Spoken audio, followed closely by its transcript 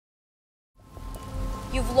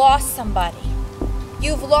You've lost somebody.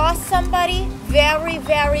 You've lost somebody very,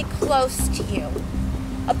 very close to you.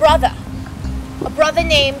 A brother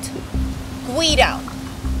named Guido.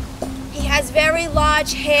 He has very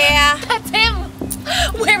large hair. That's him.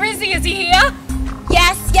 Where is he? Is he here?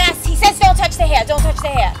 Yes. He says don't touch the hair. Don't touch the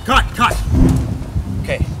hair. Cut.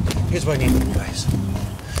 Okay, here's what I need from you guys.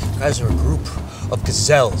 You guys are a group of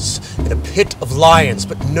gazelles in a pit of lions,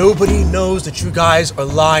 but nobody knows that you guys are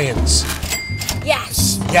lions.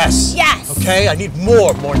 Yes. Okay, I need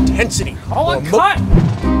more intensity. Hold on, cut!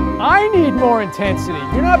 I need more intensity.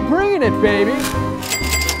 You're not bringing it, baby.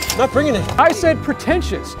 Not bringing it. I said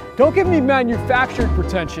pretentious. Don't give me manufactured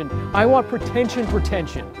pretension. I want pretension.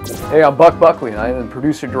 Hey, I'm Buckley, and I am the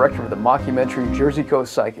producer-director of the mockumentary Jersey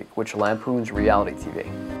Coast Psychic, which lampoons reality TV.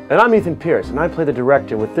 And I'm Ethan Pierce, and I play the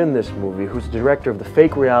director within this movie who's the director of the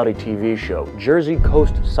fake reality TV show, Jersey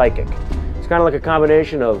Coast Psychic. It's kind of like a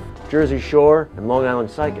combination of Jersey Shore and Long Island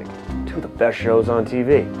Psychic, two of the best shows on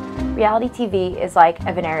TV. Reality TV is like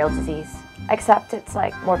a venereal disease, except it's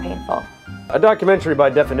like more painful. A documentary, by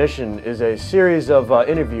definition, is a series of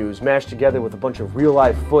interviews mashed together with a bunch of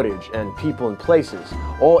real-life footage and people and places,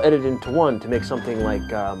 all edited into one to make something like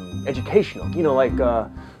educational, you know, like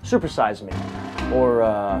Super Size Me or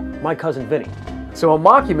My Cousin Vinny. So a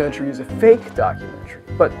mockumentary is a fake documentary,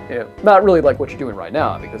 but you know, not really like what you're doing right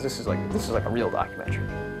now, because this is like a real documentary,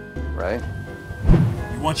 right?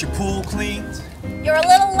 You want your pool cleaned? You're a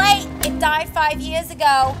little late. It died 5 years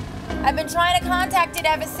ago. I've been trying to contact it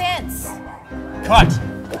ever since. Cut.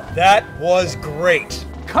 That was great.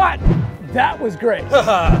 Cut! That was great.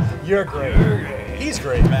 You're great. He's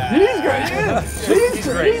great, man. He's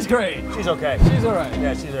great. He's great. She's okay. She's all right.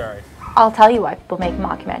 Yeah, she's all right. I'll tell you why people make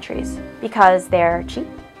mockumentaries. Because they're cheap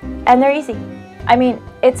and they're easy. I mean,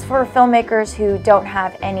 it's for filmmakers who don't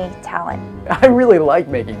have any talent. I really like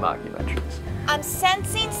making mockumentaries. I'm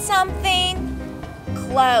sensing something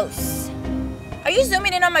close. Are you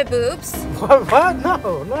zooming in on my boobs? What?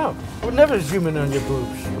 No. We'll never zoom in on your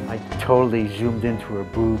boobs. I totally zoomed into her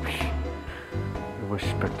boobs. It was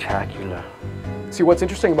spectacular. See, what's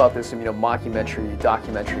interesting about this, mockumentary,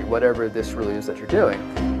 documentary, whatever this really is that you're doing,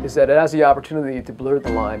 is that it has the opportunity to blur the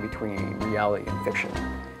line between reality and fiction.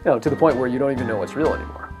 To the point where you don't even know what's real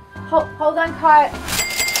anymore. Hold on, cut.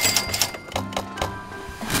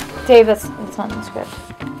 Dave, that's not in the script.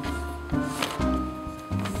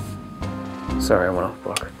 Sorry, I went off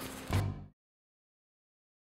book.